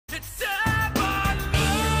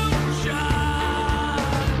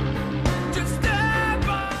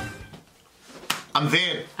I'm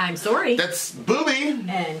Vin. I'm Sori. That's Booby.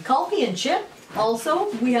 And Colby and Chip.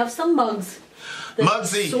 Also, we have some mugs. The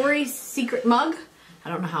Mugsy. Sori secret mug. I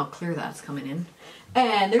don't know how clear that's coming in.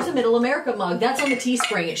 And there's a Middle America mug. That's on the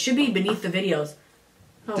Teespring. It should be beneath the videos.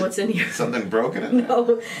 Oh, what's in here? Something broken in there?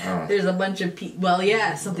 No. Oh. There's a bunch of well,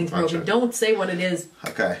 yeah, something's broken. Don't say what it is.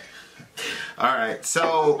 Okay. Alright,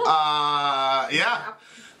 so, yeah.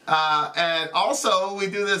 And also, we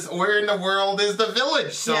do this, where in the world is the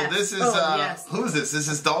village? So yes. this is, yes. Who's this? This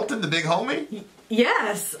is Dalton, the big homie?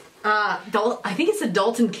 Yes. I think it's a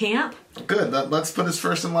Dalton camp. Good. Let's put his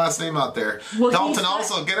first and last name out there. Well, Dalton,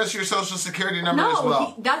 also, get us your social security number as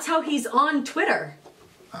well. That's how he's on Twitter.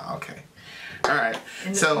 Oh, okay. Alright.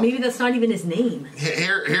 So maybe that's not even his name.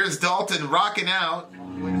 Here's Dalton rocking out.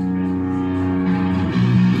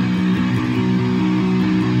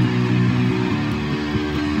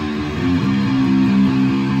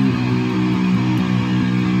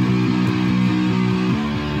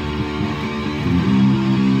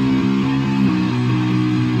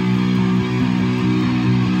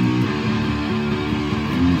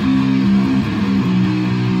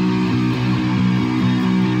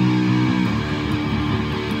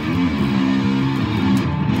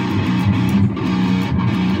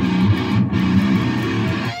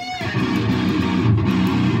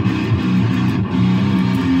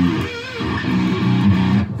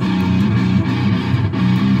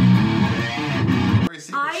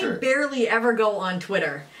 Ever go on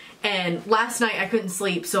Twitter, and last night I couldn't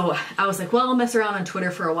sleep, so I was like, well, I'll mess around on Twitter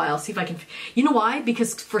for a while, see if I can, you know why?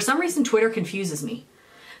 Because for some reason Twitter confuses me.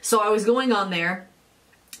 So I was going on there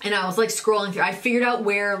and I was like scrolling through, I figured out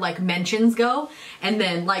where like mentions go, and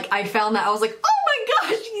then like I found that I was like, oh my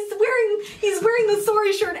gosh, he's wearing the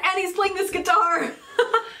Sori shirt and he's playing this guitar.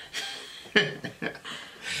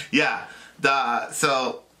 Yeah,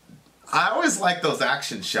 so I always like those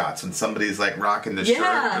action shots when somebody's like rocking the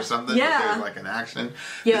shirt or something. Yeah. There's like an action.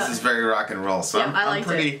 Yeah. This is very rock and roll. So yeah, I'm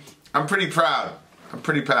pretty proud. I'm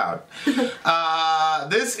pretty proud.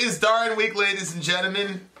 This is Darn Week, ladies and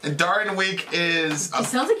gentlemen. And Darn Week is... It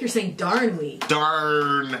sounds like you're saying Darn Week.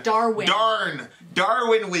 Darwin.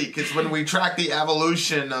 Darwin Week is when we track the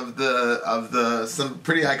evolution of some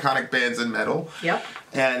pretty iconic bands in metal. Yep.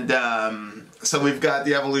 And so we've got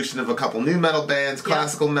the evolution of a couple new metal bands,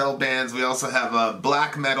 classical metal bands. We also have a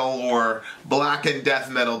black metal or black and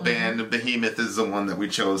death metal band. Behemoth is the one that we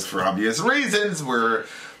chose for obvious reasons.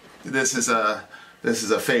 This is a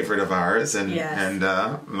favorite of ours, and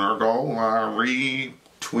our goal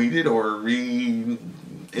retweet it or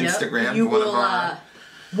Instagram one of our.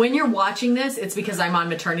 When you're watching this, it's because I'm on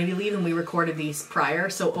maternity leave and we recorded these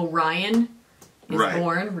prior. So Orion is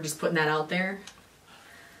born. We're just putting that out there.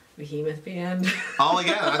 Behemoth band. Oh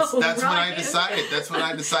yeah, that's when I decided. That's when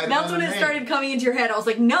I decided. That's when it started coming into your head. I was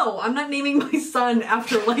like, no, I'm not naming my son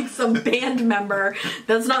after like some band member.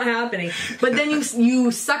 That's not happening. But then you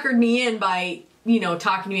suckered me in by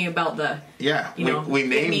talking to me about the we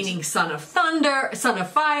named meaning son of thunder, son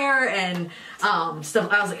of fire, and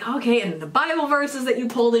stuff. I was like, okay, and the Bible verses that you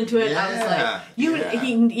pulled into it. I was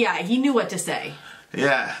like, he knew what to say.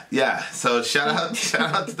 Yeah. So shout out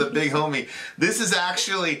to the big homie. This is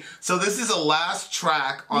a last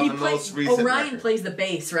track on the most recent Orion record. plays the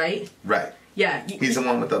bass, right? Right. Yeah. He's the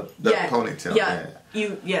one with the ponytail. Yeah.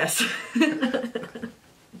 Yes.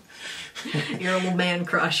 You're a little man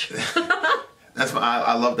crush. That's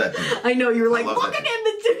I love that dude. I know, you were like, look at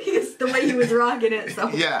him, the way he was rocking it. So.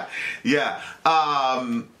 Yeah.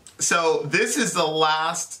 So this is the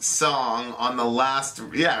last song on the last...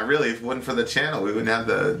 Yeah, really, if it wasn't for the channel, we wouldn't have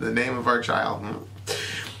the name of our child.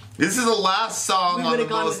 This is the last song on the most... We would have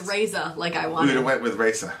gone with Reza, like I wanted. We would have went with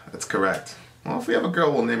Reza. That's correct. Well, if we have a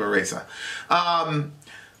girl, we'll name her Reza.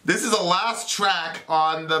 This is the last track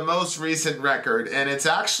on the most recent record, and it's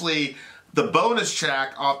actually the bonus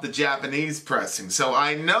track off the Japanese pressing. So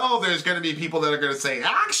I know there's going to be people that are going to say,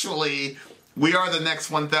 actually... We Are the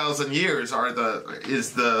Next 1,000 Years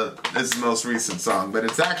is the most recent song, but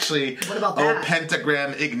it's actually what about that?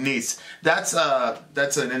 Pentagram Ignis. That's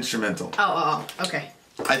an instrumental. Oh, okay.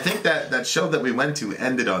 I think that show that we went to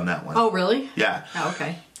ended on that one. Oh, really? Yeah. Oh,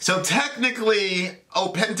 okay. So technically,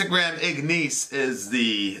 Pentagram Ignis is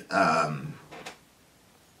the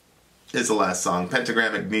last song.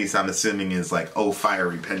 Pentagram Ignis, I'm assuming, is like Oh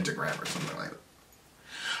Fiery Pentagram or something like that.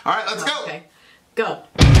 All right, let's go. Okay, go.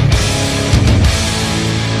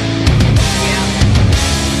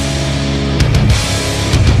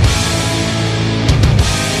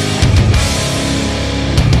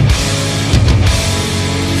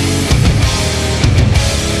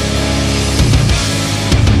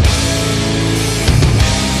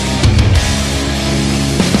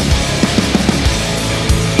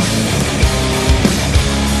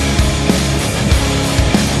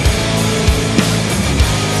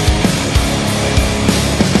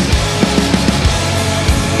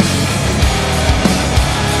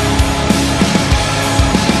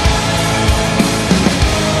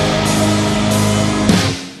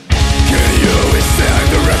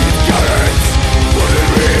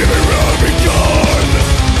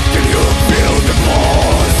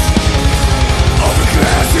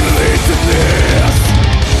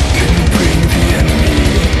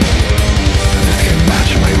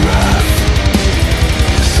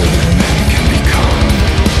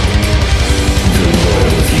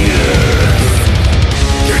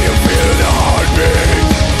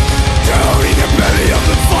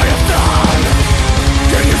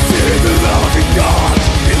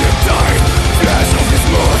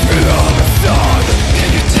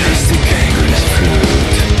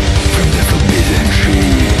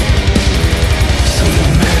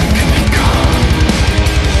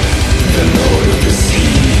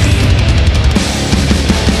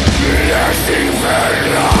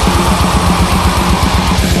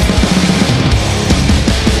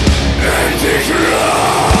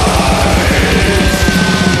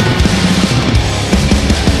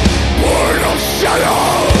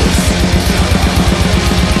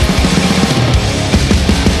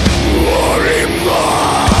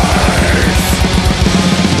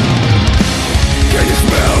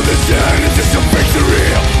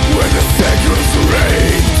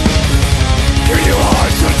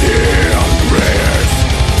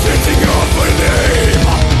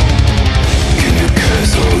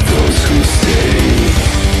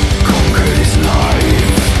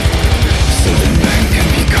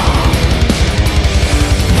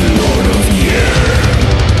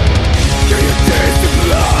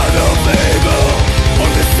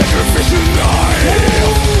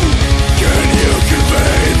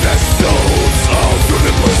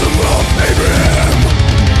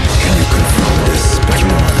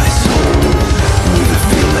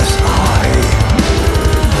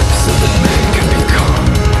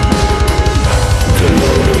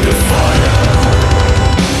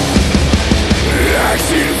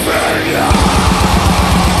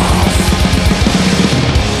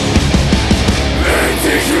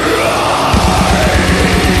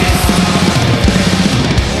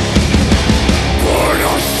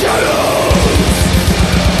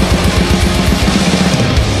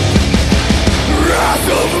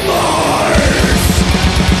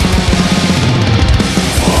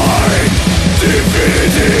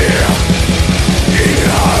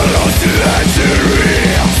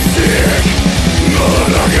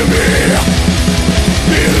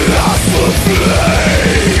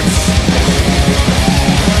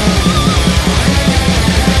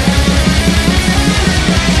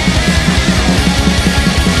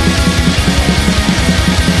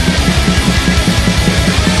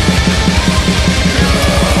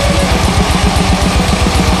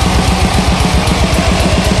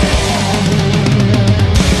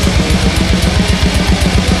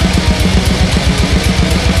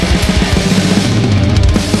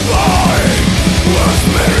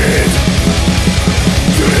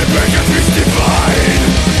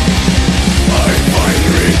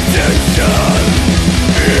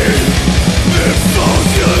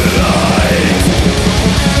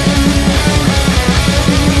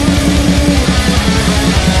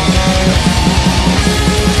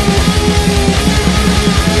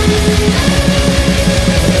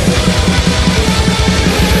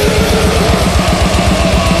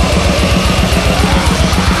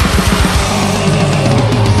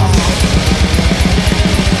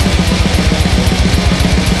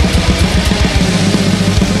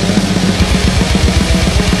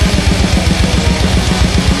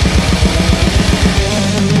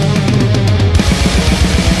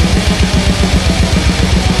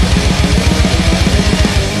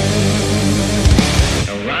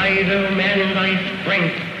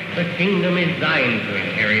 kingdom is thine to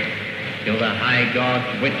inherit, till the high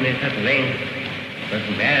gods witness at length that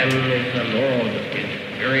man is the lord of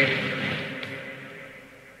his spirit.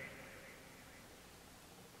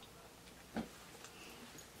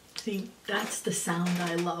 See, that's the sound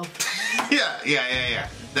I love. Yeah.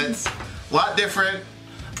 That's a lot different,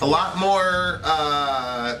 a lot more.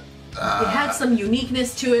 It had some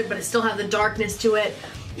uniqueness to it, but it still had the darkness to it.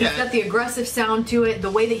 It's got the aggressive sound to it. The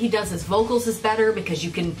way that he does his vocals is better because you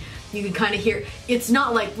can kind of hear. It's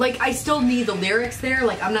not like I still need the lyrics there.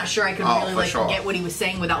 Like I'm not sure I could really get what he was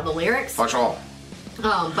saying without the lyrics. For sure.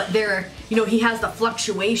 But there, he has the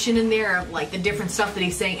fluctuation in there of like the different stuff that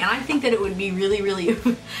he's saying, and I think that it would be really, really,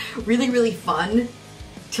 really, really fun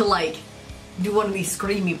to like do one of these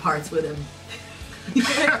screamy parts with him.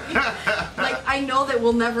 Like I know that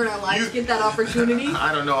we'll never in our lives get that opportunity.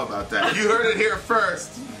 I don't know about that. You heard it here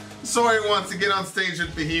first. Sori wants to get on stage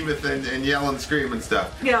with Behemoth and yell and scream and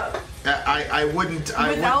stuff. Yeah. I wouldn't.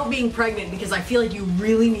 Without being pregnant, because I feel like you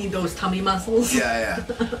really need those tummy muscles. Yeah.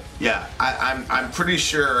 I'm pretty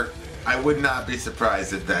sure I would not be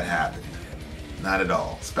surprised if that happened. Not at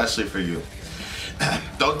all, especially for you.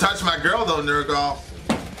 Don't touch my girl though, Nergal.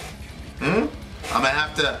 I'm gonna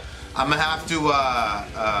have to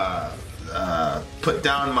put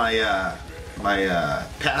down my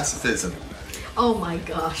pacifism. Oh my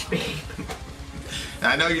gosh, babe.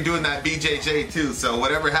 I know you're doing that BJJ too, so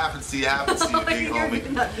whatever happens to you happens to you, big homie.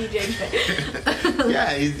 Not BJJ.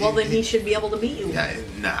 Yeah. Well, then he should be able to beat you. Yeah,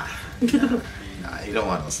 nah. You don't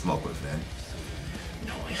want no smoke with Vin.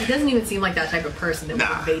 No, he doesn't even seem like that type of person that would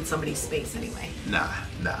invade somebody's space anyway. Nah.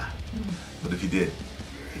 But if you did,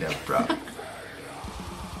 you'd have a problem.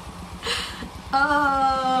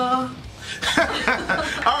 All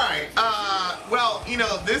right. Well,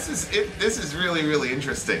 this is really, really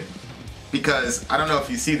interesting because I don't know if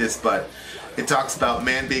you see this, but it talks about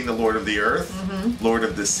man being the Lord of the earth, Lord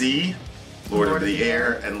of the sea, Lord of the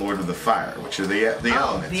air, and Lord of the fire, which are the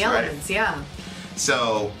elements. The elements, right? Yeah.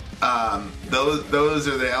 So those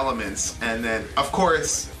are the elements, and then of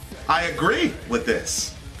course I agree with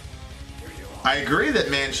this. I agree that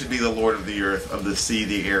man should be the Lord of the earth, of the sea,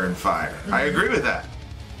 the air, and fire. I agree with that.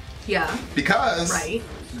 Yeah. Because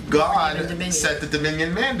God set the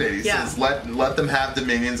dominion mandate. He says, let them have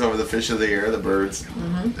dominions over the fish of the air, the birds,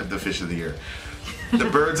 the fish of the air,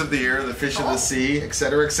 the birds of the air, the fish of the sea,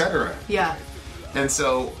 etc., etc. Yeah. And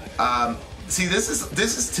so, see, this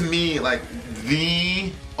is to me like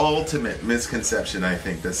the ultimate misconception I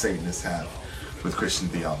think that Satanists have with Christian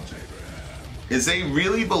theology. Is they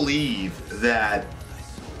really believe that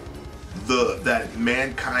that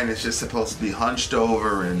mankind is just supposed to be hunched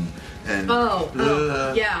over and just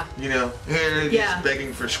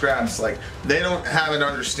begging for scraps. Like they don't have an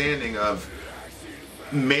understanding of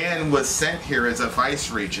man was sent here as a vice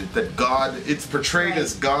regent. That God, it's portrayed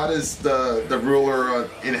as God is the ruler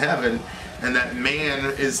in heaven, and that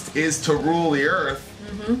man is to rule the earth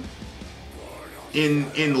in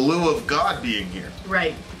lieu of God being here.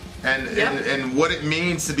 Right. And what it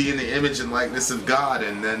means to be in the image and likeness of God,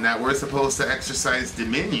 and then that we're supposed to exercise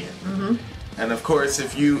dominion. And of course,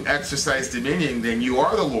 if you exercise dominion, then you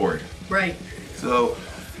are the Lord. Right. So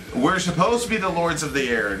we're supposed to be the lords of the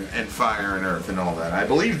air and fire and earth and all that. I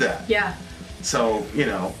believe that. Yeah. So,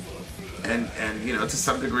 and to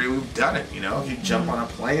some degree we've done it. If you jump on a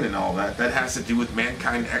plane and all that, that has to do with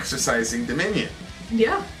mankind exercising dominion.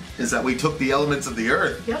 Yeah. Is that we took the elements of the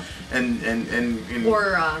earth and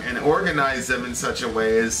organized them in such a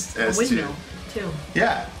way as a windmill too.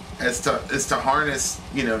 Yeah, as to harness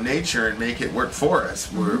nature and make it work for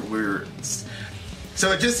us.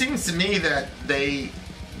 So it just seems to me that they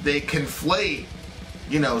conflate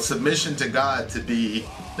submission to God to be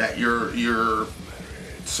that you're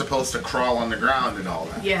supposed to crawl on the ground and all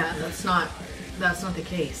that. Yeah, that's not the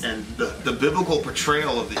case. And the biblical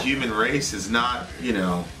portrayal of the human race is not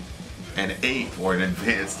an ape or an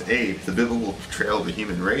advanced ape. The biblical portrayal of the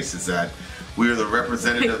human race is that we are the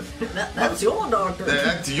representative. That's your doctrine.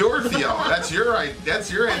 That's your theology.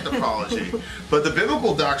 That's your anthropology. But the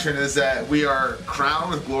biblical doctrine is that we are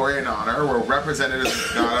crowned with glory and honor. We're representatives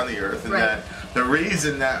of God on the earth, and that the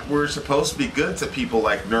reason that we're supposed to be good to people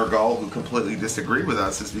like Nergal, who completely disagree with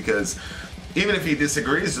us, is because even if he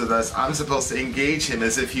disagrees with us, I'm supposed to engage him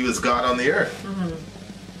as if he was God on the earth.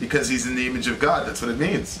 Because he's in the image of God. That's what it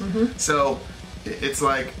means. So it's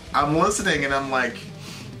like I'm listening and I'm like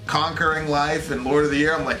conquering life and Lord of the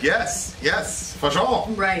Air. I'm like, yes, for sure.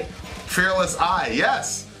 Right. Fearless I,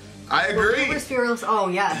 yes. I agree. Fearless, oh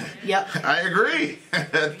yeah, yep. I agree.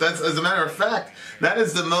 That's, as a matter of fact, that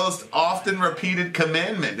is the most often repeated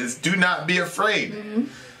commandment, is do not be afraid.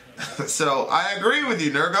 So I agree with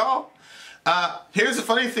you, Nergal. Here's the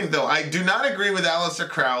funny thing, though. I do not agree with Aleister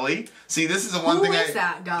Crowley. See, this is the one thing. Who is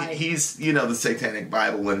that guy? He's, the Satanic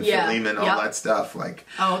Bible and Philemon, all that stuff. Like,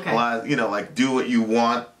 okay. A lot, like do what you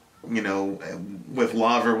want, with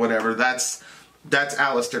love or whatever. That's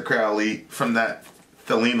Aleister Crowley from that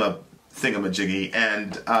Thelema thingamajiggy.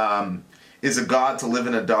 And is a god to live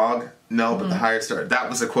in a dog? No, but the higher star. That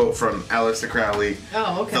was a quote from Aleister Crowley,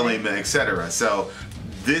 Thelema, etc. So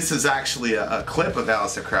this is actually a clip of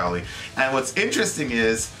Aleister Crowley. And what's interesting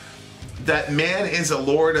is that man is a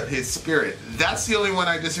lord of his spirit. That's the only one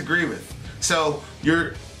I disagree with. So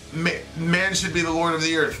man should be the lord of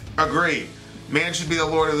the earth. Agreed. Man should be the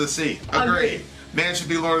lord of the sea. Agreed. Man should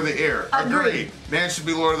be lord of the air. Agreed. Man should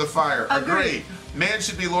be lord of the fire. Agreed. Man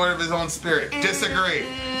should be lord of his own spirit. Disagree.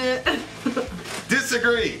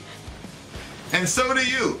 Disagree. And so do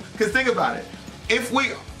you. Because think about it. If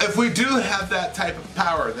we do have that type of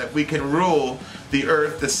power that we can rule the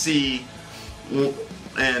earth, the sea,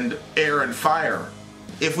 and air and fire,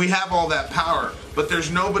 if we have all that power, but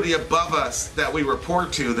there's nobody above us that we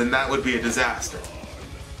report to, then that would be a disaster.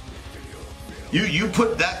 You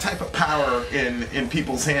put that type of power in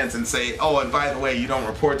people's hands and say, oh, and by the way, you don't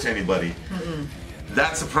report to anybody.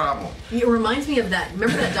 That's a problem. It reminds me of that.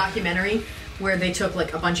 Remember that documentary where they took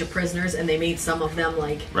like a bunch of prisoners and they made some of them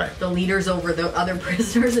like the leaders over the other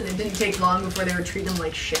prisoners, and it didn't take long before they were treating them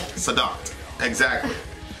like shit. Sadat. Exactly.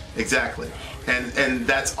 Exactly. And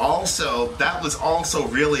that was also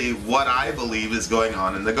really what I believe is going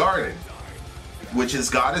on in the garden, which is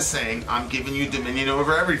God is saying, I'm giving you dominion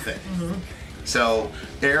over everything. So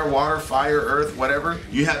air, water, fire, earth, whatever,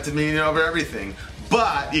 you have dominion over everything.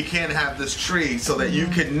 But you can't have this tree so that you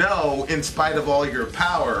can know, in spite of all your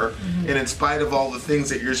power and in spite of all the things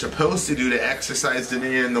that you're supposed to do to exercise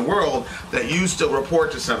dominion in the world, that you still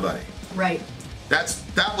report to somebody. Right. That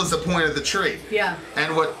was the point of the tree. Yeah.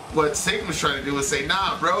 And what Satan was trying to do was say,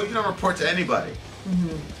 nah, bro, you don't report to anybody.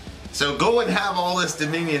 So go and have all this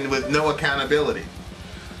dominion with no accountability.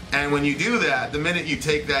 And when you do that, the minute you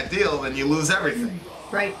take that deal, then you lose everything.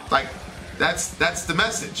 Right. Like, that's the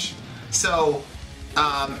message. So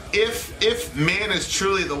if man is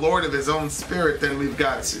truly the Lord of his own spirit, then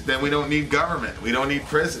we don't need government. We don't need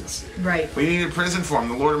prisons. Right. We need a prison for him,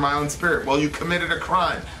 the Lord of my own spirit. Well, you committed a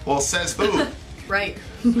crime. Well, says who? Right.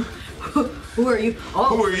 Who are you?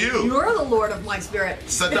 Oh, who are you? You're the Lord of my spirit.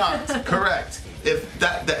 Sadat. Correct. If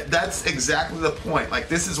that's exactly the point. Like,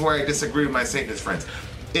 this is where I disagree with my Satanist friends.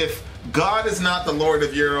 If God is not the Lord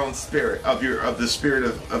of your own spirit, of the spirit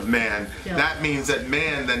of man, that means that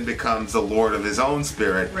man then becomes the Lord of his own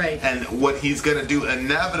spirit. Right. And what he's going to do,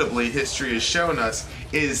 inevitably, history has shown us,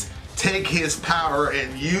 is take his power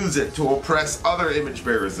and use it to oppress other image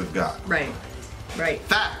bearers of God. Right. Right.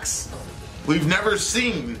 Facts. We've never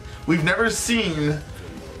seen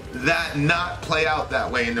that not play out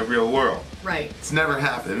that way in the real world. Right. It's never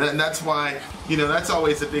happened. And that's why, that's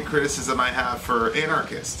always a big criticism I have for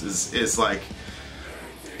anarchists is like,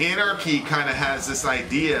 anarchy kind of has this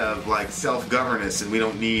idea of like self-governance, and we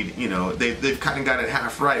don't need, they've kind of got it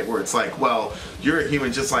half right, where it's like, well, you're a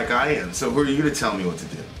human just like I am, so who are you to tell me what to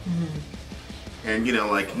do? And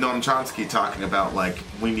like Noam Chomsky talking about, like,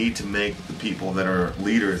 we need to make the people that are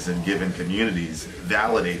leaders in given communities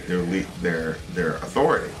validate their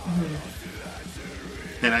authority.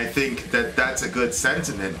 And I think that's a good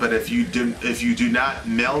sentiment. But if you do not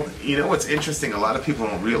meld, what's interesting, a lot of people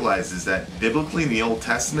don't realize is that biblically in the Old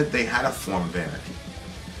Testament they had a form of anarchy.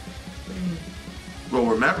 Well,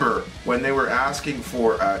 remember when they were asking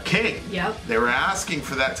for a king, they were asking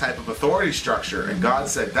for that type of authority structure, and God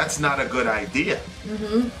said that's not a good idea.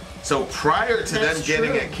 So prior to them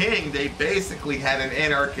getting a king, they basically had an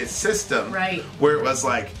anarchist system, where it was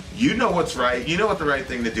like, you know what's right, you know what the right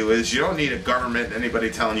thing to do is, you don't need a government, anybody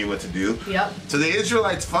telling you what to do. So the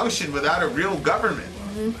Israelites functioned without a real government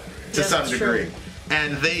to some degree,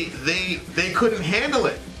 and they couldn't handle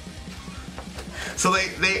it. So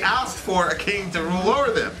they asked for a king to rule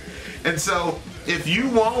over them. And so if you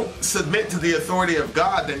won't submit to the authority of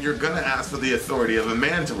God, then you're going to ask for the authority of a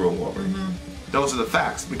man to rule over. Those are the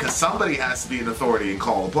facts, because somebody has to be an authority and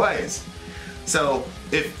call the plays. So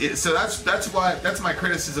that's my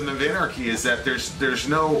criticism of anarchy, is that there's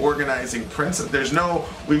no organizing principle.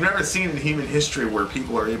 We've never seen in human history where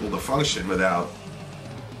people are able to function without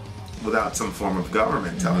some form of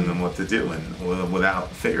government telling them what to do, and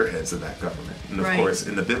without figureheads of that government. And of course,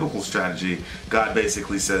 in the biblical strategy, God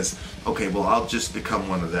basically says, okay, well, I'll just become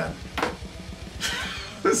one of them.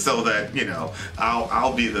 So that,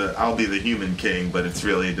 I'll be the human king, but it's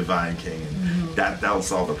really a divine king. that'll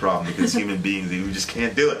solve the problem, because human beings, we just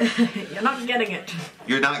can't do it. You're not getting it.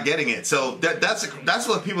 You're not getting it. So that's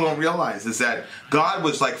what people don't realize, is that God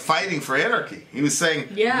was like fighting for anarchy. He was saying,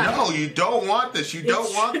 no, you don't want this. You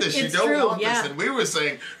don't want this. You don't want this. And we were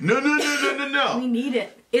saying, no. We need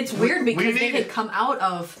it. It's weird because they had come out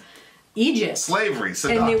of Egypt, slavery,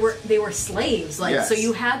 and they were slaves. Like, so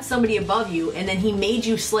you had somebody above you, and then he made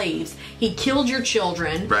you slaves. He killed your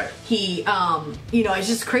children. Right. He, it's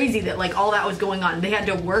just crazy that like all that was going on. They had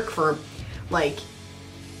to work for, like,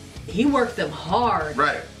 he worked them hard.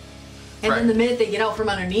 Right. And then the minute they get out from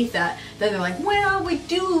underneath that, then they're like, well, we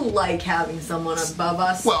do like having someone above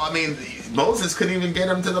us. Well, I mean, Moses couldn't even get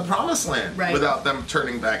them to the promised land without them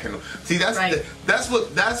turning back. And see, that's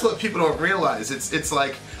what people don't realize. It's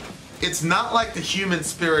like, it's not like the human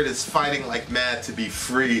spirit is fighting like mad to be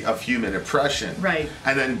free of human oppression. Right.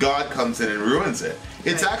 And then God comes in and ruins it.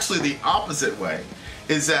 It's actually the opposite way,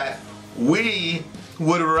 is that we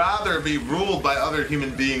would rather be ruled by other human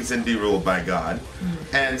beings than be ruled by God.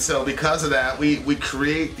 And so because of that, we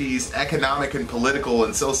create these economic and political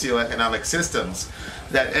and socioeconomic systems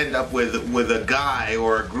that end up with a guy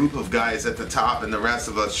or a group of guys at the top and the rest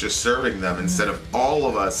of us just serving them, instead of all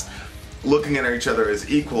of us looking at each other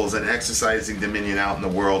as equals and exercising dominion out in the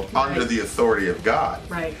world under the authority of God.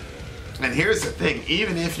 Right. And here's the thing,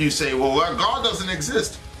 even if you say, well, God doesn't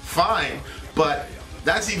exist, fine, but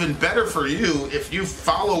that's even better for you if you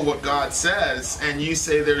follow what God says and you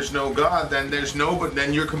say there's no God, then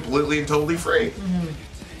then you're completely and totally free.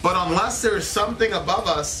 But unless there's something above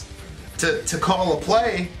us to call a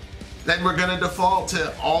play, then we're going to default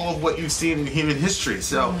to all of what you've seen in human history.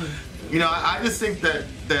 So I just think that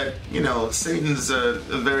Satan's a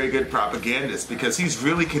very good propagandist, because he's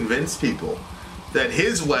really convinced people that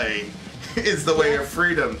his way is the way of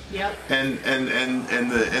freedom, and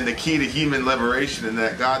the key to human liberation, and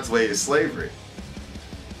that God's way is slavery.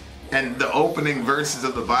 And the opening verses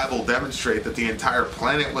of the Bible demonstrate that the entire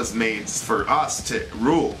planet was made for us to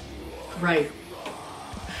rule. Right.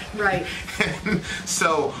 Right. And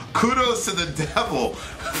so kudos to the devil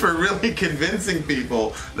for really convincing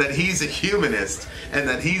people that he's a humanist and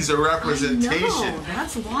that he's a representation. I know,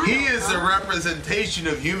 that's wild. He is a representation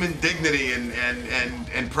of human dignity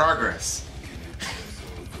and progress.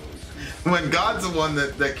 When God's the one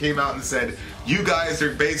that came out and said, you guys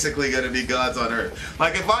are basically going to be gods on earth.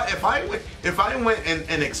 Like if I went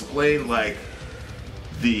and explained like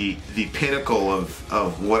the pinnacle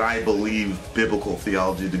of what I believe biblical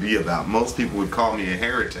theology to be about, most people would call me a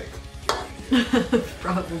heretic.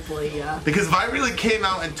 Probably, yeah. Because if I really came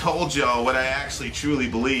out and told y'all what I actually truly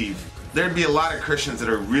believe, there'd be a lot of Christians that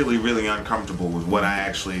are really, really uncomfortable with what I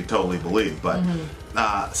actually totally believe. But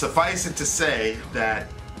suffice it to say that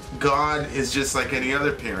God is just like any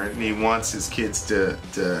other parent, and he wants his kids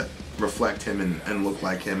to reflect him and look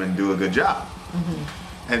like him and do a good job.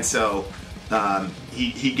 And so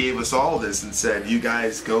he gave us all this and said, you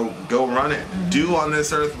guys go run it. Do on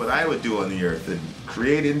this earth what I would do on the earth, and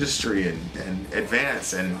create industry and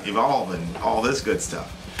advance and evolve and all this good stuff.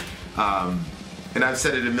 And I've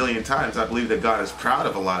said it a million times, I believe that God is proud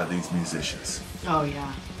of a lot of these musicians. Oh,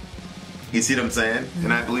 yeah. You see what I'm saying?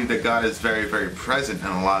 And I believe that God is very, very present in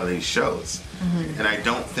a lot of these shows. And I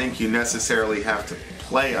don't think you necessarily have to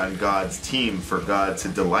play on God's team for God to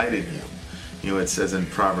delight in you. You know, it says in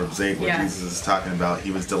Proverbs 8 where Jesus is talking about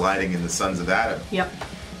he was delighting in the sons of Adam. Yep.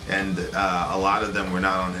 And a lot of them were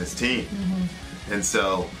not on his team. And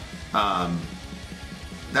so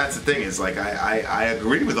that's the thing, is like I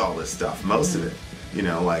agree with all this stuff, most of it. You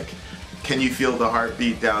know, like, can you feel the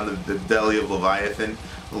heartbeat down the belly of Leviathan?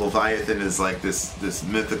 Leviathan is like this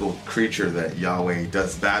mythical creature that Yahweh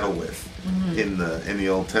does battle with in the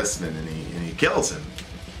Old Testament, and he kills him.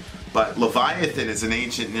 But Leviathan is an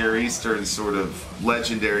ancient Near Eastern sort of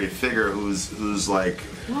legendary figure who's like.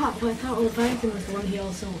 Wow, but I thought Leviathan was the one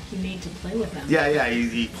he made to play with him.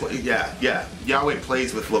 Yeah. Yahweh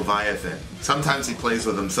plays with Leviathan. Sometimes he plays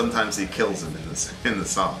with him. Sometimes he kills him in the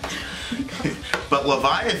song. But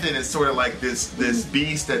Leviathan is sort of like this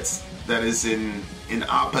beast that is in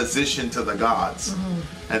opposition to the gods,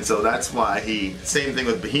 and so that's why same thing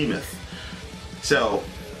with Behemoth. So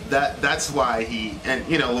that's why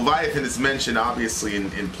Leviathan is mentioned obviously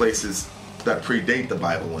in places that predate the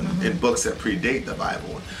Bible and in books that predate the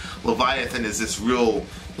Bible. Leviathan is this real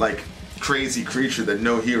like crazy creature that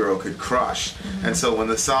no hero could crush, and so when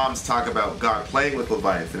the Psalms talk about God playing with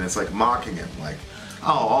Leviathan, it's like mocking him, like,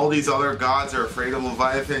 oh, all these other gods are afraid of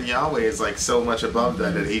Leviathan. Yahweh is like so much above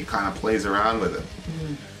that he kind of plays around with it.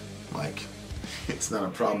 Like, It's not a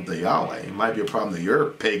problem to Yahweh. It might be a problem to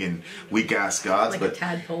your pagan, weak-ass gods. Like a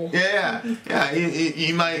tadpole. Yeah.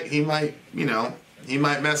 He might, he might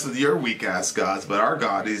mess with your weak-ass gods, but our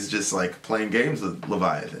God is just like playing games with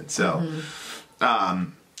Leviathan. So,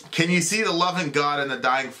 can you see the loving God in the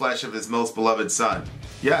dying flesh of his most beloved Son?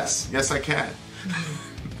 Yes. Yes, I can.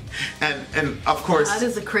 and of course... That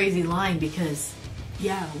is a crazy line because...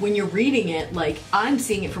 Yeah, when you're reading it, like, I'm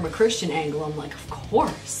seeing it from a Christian angle. I'm like, of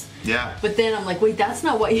course. Yeah. But then I'm like, wait, that's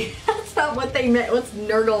not what they meant. What's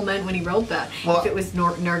Nergal meant when he wrote that? Well, if it was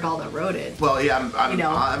Nergal that wrote it. Well, yeah,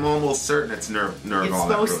 I'm almost certain it's Nergal. It's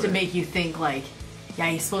supposed to make you think like, yeah,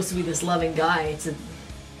 he's supposed to be this loving guy.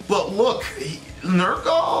 Well, look,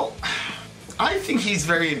 Nergal. I think he's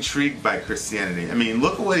very intrigued by Christianity. I mean,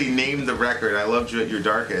 look at what he named the record, I Loved You at Your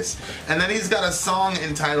Darkest. And then he's got a song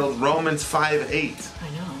entitled Romans 5:8. I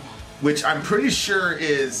know. Which I'm pretty sure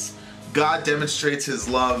is God demonstrates his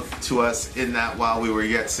love to us in that while we were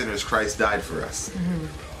yet sinners, Christ died for us.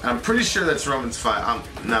 Mm-hmm. I'm pretty sure that's Romans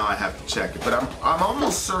 5. Now I have to check it. But I'm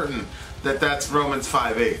almost certain that that's Romans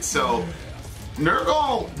 5:8. So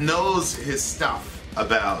Nergal knows his stuff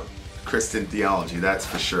about Christian theology, that's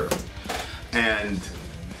for sure. And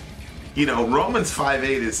Romans 5:8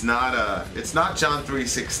 is it's not John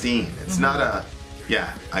 3:16. It's not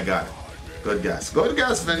yeah, I got it. Good guess,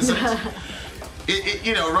 Vincent.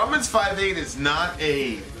 Romans 5:8 is not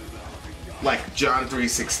a like John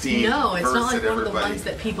 3:16. No, it's not like one of the ones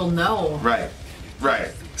that people know. Right.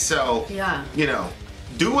 So yeah,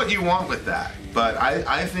 do what you want with that. But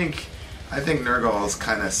I think Nergal is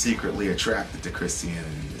kind of secretly attracted to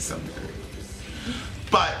Christianity to some degree.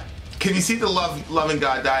 But can you see the loving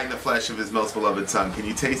God dying the flesh of his most beloved Son? Can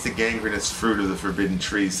you taste the gangrenous fruit of the forbidden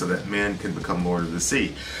tree so that man can become Lord of the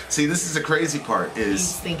sea? See, this is the crazy part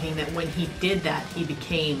he's thinking that when he did that, he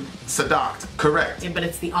became... Sadocked. Correct. Yeah, but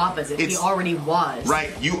it's the opposite. He already was.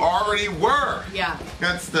 Right. You already were. Yeah.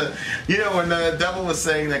 That's the... when the devil was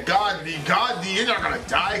saying that God, you're not going to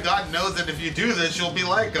die. God knows that if you do this, you'll be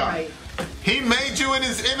like God. Right. He made you in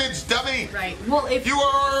his image, dummy. Right. Well, if you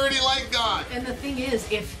are already like God. And the thing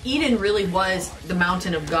is, if Eden really was the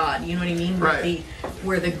mountain of God, you know what I mean?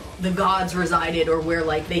 Where the gods resided, or where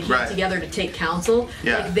like they came together to take counsel.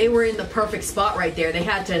 Yeah. Like, they were in the perfect spot right there. They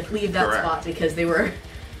had to leave that spot because they were,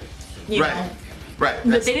 you know. Right.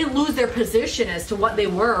 But they didn't lose their position as to what they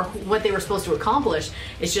were supposed to accomplish.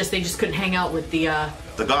 It's just they just couldn't hang out with the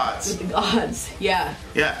gods. With the gods, yeah.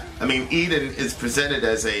 Yeah. I mean, Eden is presented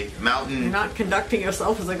as a mountain. You're not conducting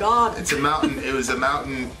yourself as a god. It's a mountain. It was a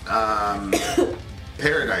mountain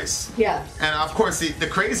paradise. Yeah. And of course, the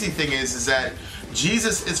crazy thing is that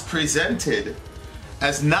Jesus is presented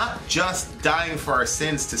as not just dying for our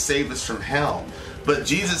sins to save us from hell, but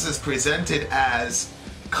Jesus is presented as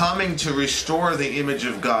coming to restore the image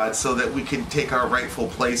of God so that we can take our rightful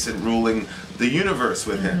place in ruling the universe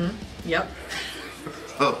with him. Yep.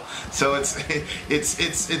 So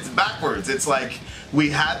it's backwards. It's like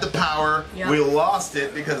we had the power, we lost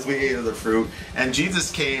it because we ate of the fruit, and Jesus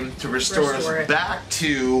came to restore us back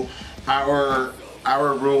to our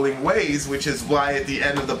ruling ways, which is why at the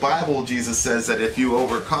end of the Bible Jesus says that if you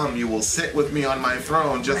overcome, you will sit with me on my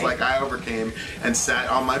throne, just like I overcame and sat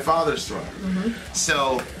on my Father's throne.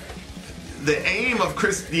 So the aim of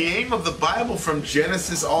the Bible from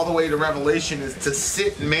Genesis all the way to Revelation is to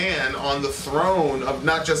sit man on the throne of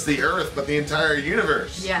not just the earth but the entire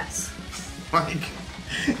universe. Yes.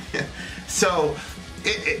 So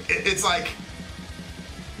it's like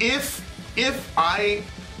if I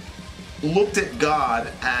looked at God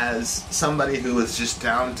as somebody who was just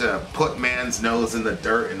down to put man's nose in the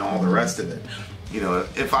dirt and all the rest of it,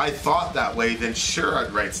 if I thought that way, then sure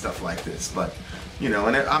I'd write stuff like this. But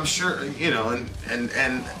and I'm sure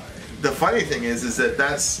and the funny thing is that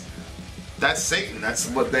that's Satan. That's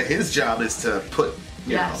what his job is, to put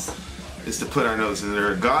is to put our nose in the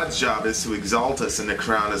dirt. God's job is to exalt us and to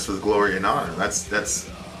crown us with glory and honor.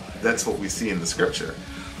 That's what we see in the scripture.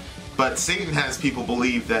 But Satan has people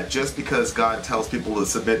believe that just because God tells people to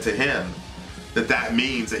submit to him, that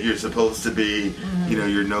means that you're supposed to be,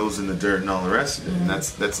 your nose in the dirt and all the rest of it. And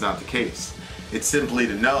that's not the case. It's simply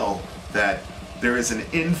to know that there is an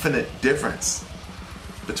infinite difference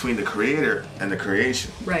between the creator and the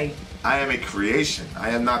creation. Right. I am a creation. I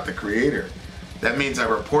am not the creator. That means I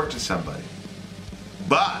report to somebody.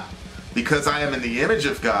 But because I am in the image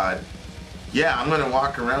of God, I'm going to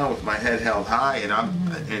walk around with my head held high,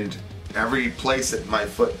 and every place that my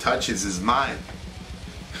foot touches is mine.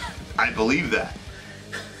 I believe that.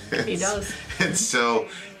 He does. And so,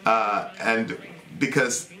 and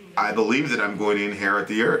because I believe that I'm going to inherit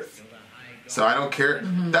the earth. So I don't care.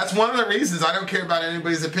 That's one of the reasons I don't care about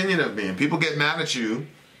anybody's opinion of me. And people get mad at you,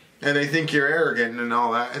 and they think you're arrogant and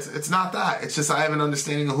all that. It's not that. It's just I have an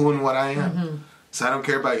understanding of who and what I am. So I don't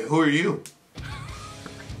care about you. Who are you?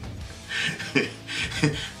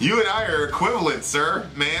 You and I are equivalent, sir,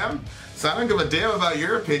 ma'am. So I don't give a damn about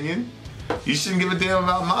your opinion. You shouldn't give a damn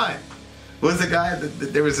about mine. What was the guy?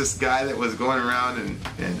 There was this guy that was going around and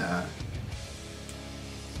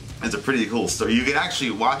it's a pretty cool story. You can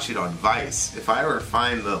actually watch it on Vice. If I ever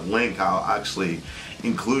find the link, I'll actually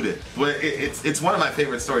include it. But it's one of my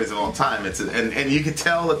favorite stories of all time. And you could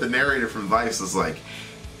tell that the narrator from Vice was like,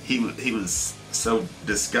 he was so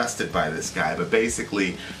disgusted by this guy. But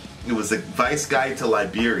basically, it was a Vice guide to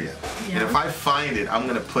Liberia. Yeah. And if I find it, I'm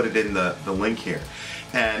going to put it in the link here.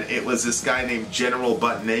 And it was this guy named General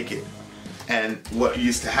Butt Naked. And what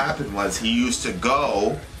used to happen was he used to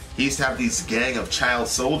have these gang of child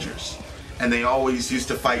soldiers, and they always used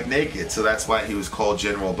to fight naked, so that's why he was called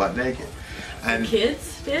General Butt Naked. And the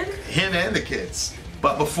kids did? Him and the kids.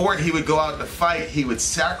 But before he would go out to fight, he would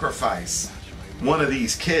sacrifice one of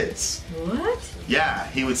these kids. What? Yeah,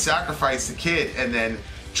 he would sacrifice the kid and then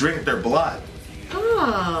drink their blood.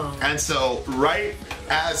 Oh. And so right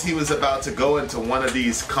as he was about to go into one of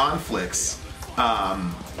these conflicts,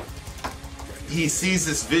 he sees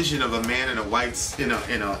this vision of a man in a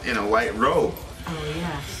white robe. Oh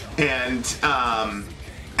yes. And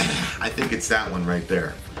I think it's that one right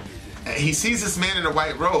there. He sees this man in a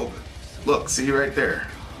white robe. Look, see right there.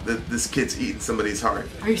 This kid's eating somebody's heart.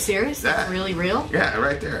 Are you serious? That's really real? Yeah,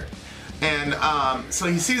 right there. And so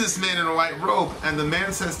he sees this man in a white robe, and the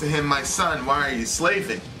man says to him, "My son, why are you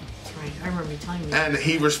slaving?" That's right. I remember you telling me. And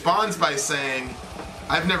he responds by saying,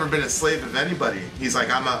 "I've never been a slave of anybody." He's like,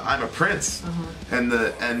 "I'm a prince." And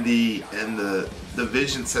the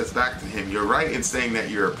vision says back to him, "You're right in saying that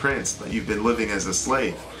you're a prince, but you've been living as a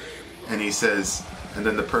slave." And he says, and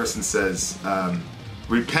then the person says,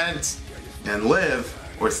 "Repent and live,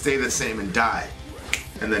 or stay the same and die."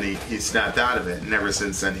 And then he snapped out of it, and ever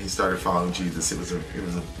since then he started following Jesus. It was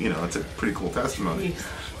it's a pretty cool testimony.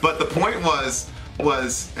 But the point was,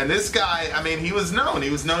 and this guy, I mean, he was known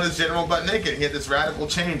as General Butt Naked. He had this radical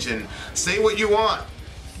change and say what you want.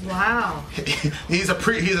 Wow. He's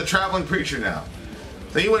a traveling preacher now.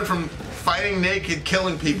 So he went from fighting naked,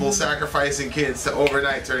 killing people, sacrificing kids, to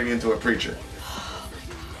overnight turning into a preacher.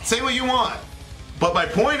 Say what you want. But my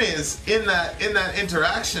point is, in that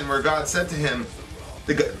interaction where God said to him,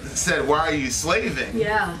 said, "Why are you slaving?"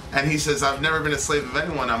 Yeah. And he says, "I've never been a slave of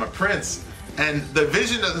anyone. I'm a prince." And the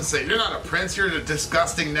vision doesn't say, "You're not a prince, you're a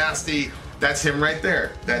disgusting, nasty." That's him right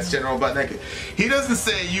there. That's General Butt Naked. He doesn't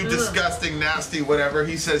say, "You disgusting, nasty, whatever."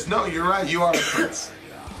 He says, "No, you're right. You are a prince."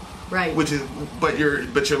 Right. But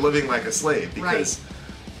you're living like a slave, because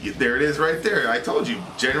there it is right there. I told you,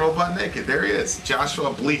 General Butt Naked. There he is,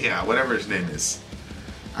 Joshua Bleha, whatever his name is.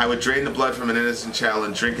 "I would drain the blood from an innocent child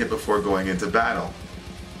and drink it before going into battle."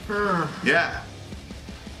 Yeah.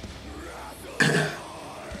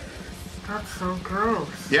 That's so gross.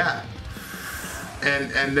 Yeah.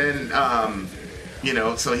 And then,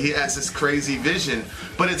 so he has this crazy vision.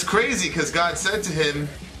 But it's crazy because God said to him,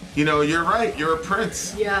 "You're right, you're a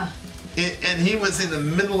prince." Yeah. And he was in the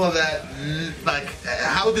middle of that, like,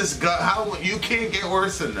 how you can't get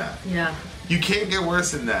worse than that. Yeah. You can't get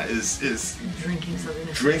worse than that, is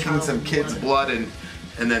drinking some kid's blood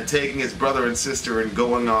and then taking his brother and sister and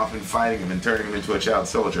going off and fighting him and turning him into a child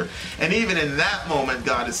soldier. And even in that moment,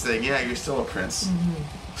 God is saying, "Yeah, you're still a prince."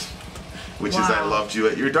 Which is, "I loved you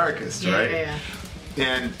at your darkest," right?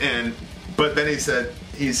 Yeah. But then he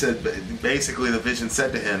said basically the vision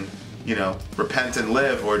said to him, "Repent and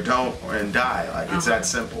live, or don't, and die." Like, it's that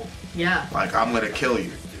simple. Yeah. Like, I'm gonna kill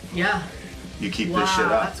you. Yeah. You keep this shit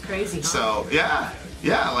up. That's crazy. Huh? So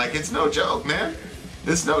yeah, like, it's no joke, man.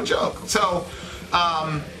 It's no joke. So,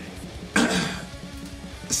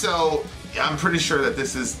 so I'm pretty sure that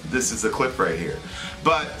this is the clip right here.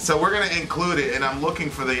 But so we're gonna include it, and I'm looking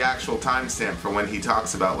for the actual timestamp for when he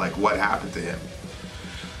talks about, like, what happened to him.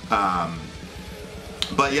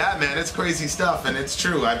 But yeah, man, it's crazy stuff, and it's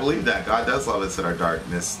true. I believe that God does love us at our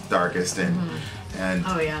darkest, and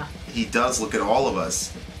oh yeah, He does look at all of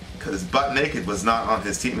us, because Butt Naked was not on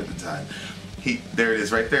his team at the time. There it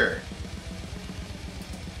is, right there.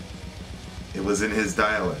 It was in his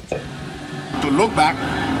dialect. To look back,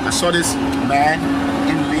 I saw this man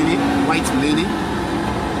and lady, white lady,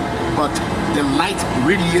 but the light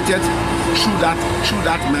radiated through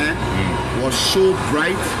that man was so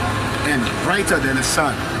bright and brighter than the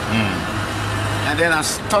sun. And then I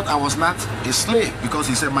thought I was not a slave, because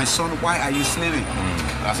he said, "My son, why are you slaving?"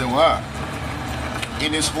 I said, "Well,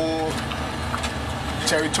 in this whole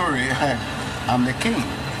territory, I'm the king.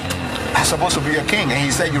 I'm supposed to be a king. And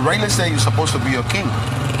he said, you rightly say you're supposed to be a king,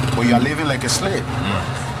 but you're living like a slave.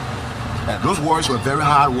 And those words were very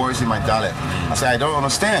hard words in my dialect. I said, I don't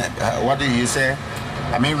understand. What did he say?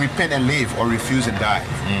 I mean, repent and live, or refuse and die.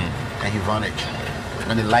 And he vanished.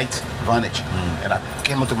 And the light vanished. And I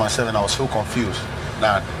came into myself and I was so confused.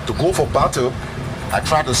 Now, to go for battle, I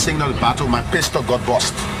tried to signal the battle, my pistol got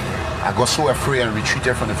bust. I got so afraid and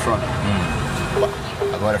retreated from the front. But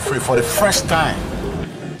I got afraid for the first time.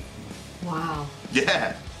 Wow.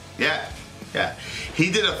 Yeah.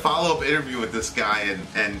 He did a follow-up interview with this guy,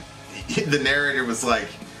 and the narrator was like,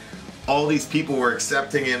 all these people were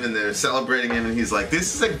accepting him and they're celebrating him, and he's like,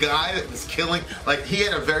 this is a guy that was killing, like, he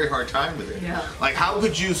had a very hard time with it. Yeah. Like, how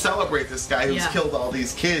could you celebrate this guy who's killed all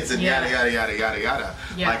these kids and yada yada yada yada yada.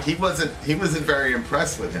 Like, he wasn't very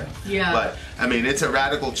impressed with him. Yeah. But I mean, it's a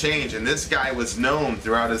radical change, and this guy was known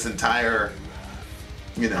throughout his entire,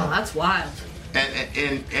 you know. Oh, that's wild.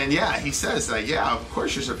 And yeah, he says like, yeah, of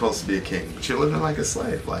course you're supposed to be a king, but you're living like a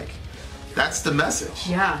slave. Like, that's the message.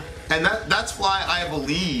 Yeah. And that's why I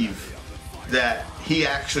believe that he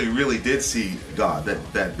actually really did see God,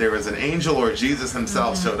 that there was an angel or Jesus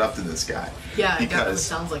himself showed up to this guy. Yeah, it definitely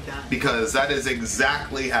sounds like that. Because that is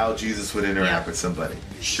exactly how Jesus would interact with somebody.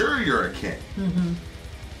 Sure, you're a king.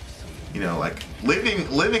 You know, like,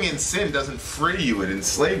 living in sin doesn't free you, it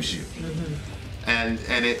enslaves you. And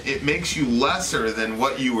it makes you lesser than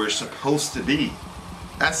what you were supposed to be.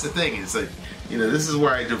 That's the thing. It's like, you know, this is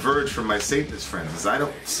where I diverge from my Satanist friends.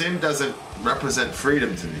 Is sin doesn't represent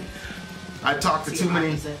freedom to me. I've talked to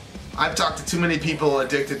too many people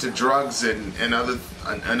addicted to drugs and other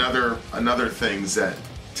things that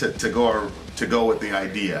to go with the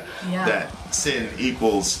idea that sin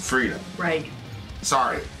equals freedom. Right.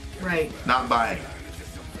 Sorry. Right. Not buying it.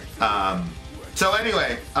 So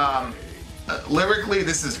anyway, lyrically,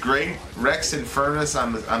 this is great. Rex Infernus,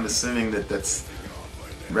 I'm assuming that's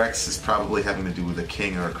Rex is probably having to do with a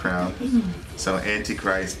king or a crown. So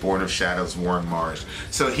Antichrist, born of shadows, Warren Mars.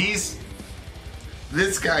 So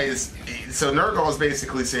this guy is. So Nergal is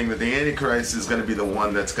basically saying that the Antichrist is going to be the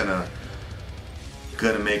one that's gonna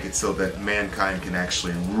make it so that mankind can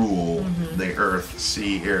actually rule the earth,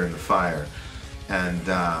 sea, air, and the fire. And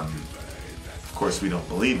of course, we don't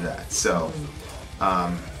believe that. So.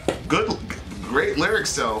 Great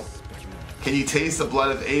lyrics though. Can you taste the blood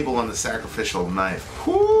of Abel on the sacrificial knife?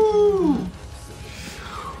 Whoo!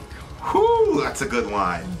 Whoo! That's a good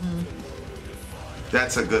line.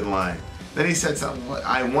 That's a good line. Then he said something.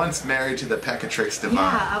 I once married to the Pecatrix divine.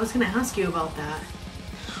 Yeah, I was going to ask you about that.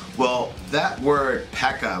 Well, that word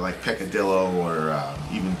Pekka, like peccadillo, or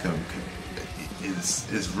even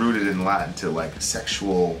is rooted in Latin to like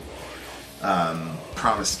sexual.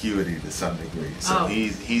 Promiscuity to some degree. So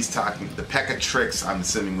he's talking, the Pecatrix, I'm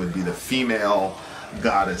assuming, would be the female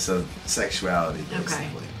goddess of sexuality,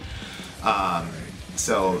 basically. Okay.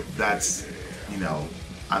 So that's, you know,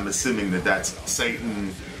 I'm assuming that's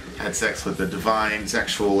Satan had sex with the divine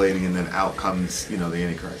sexual lady, and then out comes, you know, the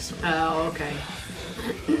Antichrist. Oh, okay.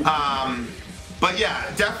 But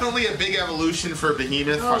yeah, definitely a big evolution for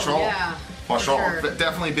Behemoth. Oh, yeah. For sure. But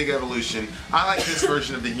definitely big evolution. I like this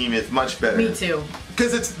version of Behemoth much better. Me too.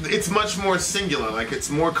 Because it's much more singular. Like, it's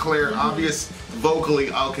more clear, obvious,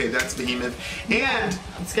 vocally. Okay, that's Behemoth, and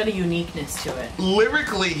it's got a uniqueness to it.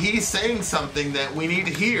 Lyrically, he's saying something that we need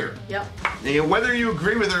to hear. Yep. And whether you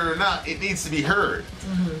agree with it or not, it needs to be heard.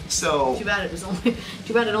 So too bad it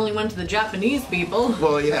only went to the Japanese people.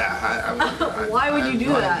 Well, yeah. Why would you do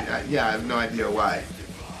that? I have no idea why.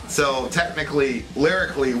 So technically,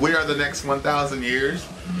 lyrically, we are the next 1,000 years.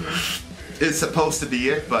 It's supposed to be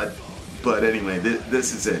it, but anyway,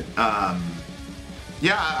 this is it.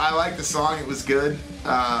 Yeah, I like the song. It was good.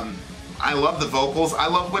 I love the vocals. I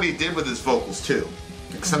love what he did with his vocals too.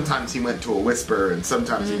 Like, sometimes he went to a whisper, and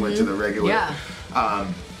sometimes he went to the regular. Yeah.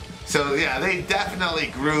 So yeah, they definitely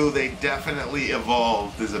grew. They definitely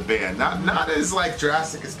evolved as a band. Not as like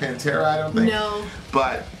drastic as Pantera, I don't think. No.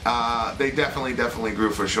 But they definitely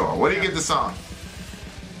grew for sure. What do you give the song?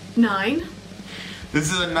 9.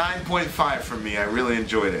 This is a 9.5 from me. I really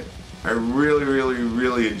enjoyed it. I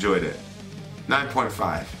really enjoyed it.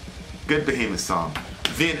 9.5. Good Behemoth song.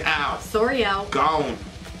 Vin out. Sori out. Gone.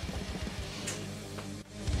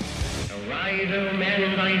 Arise, O man,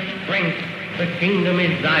 in thy strength. The kingdom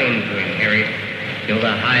is thine to inherit, till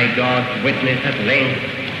the high gods witness at length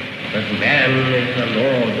that man is the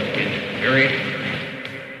Lord of his spirit.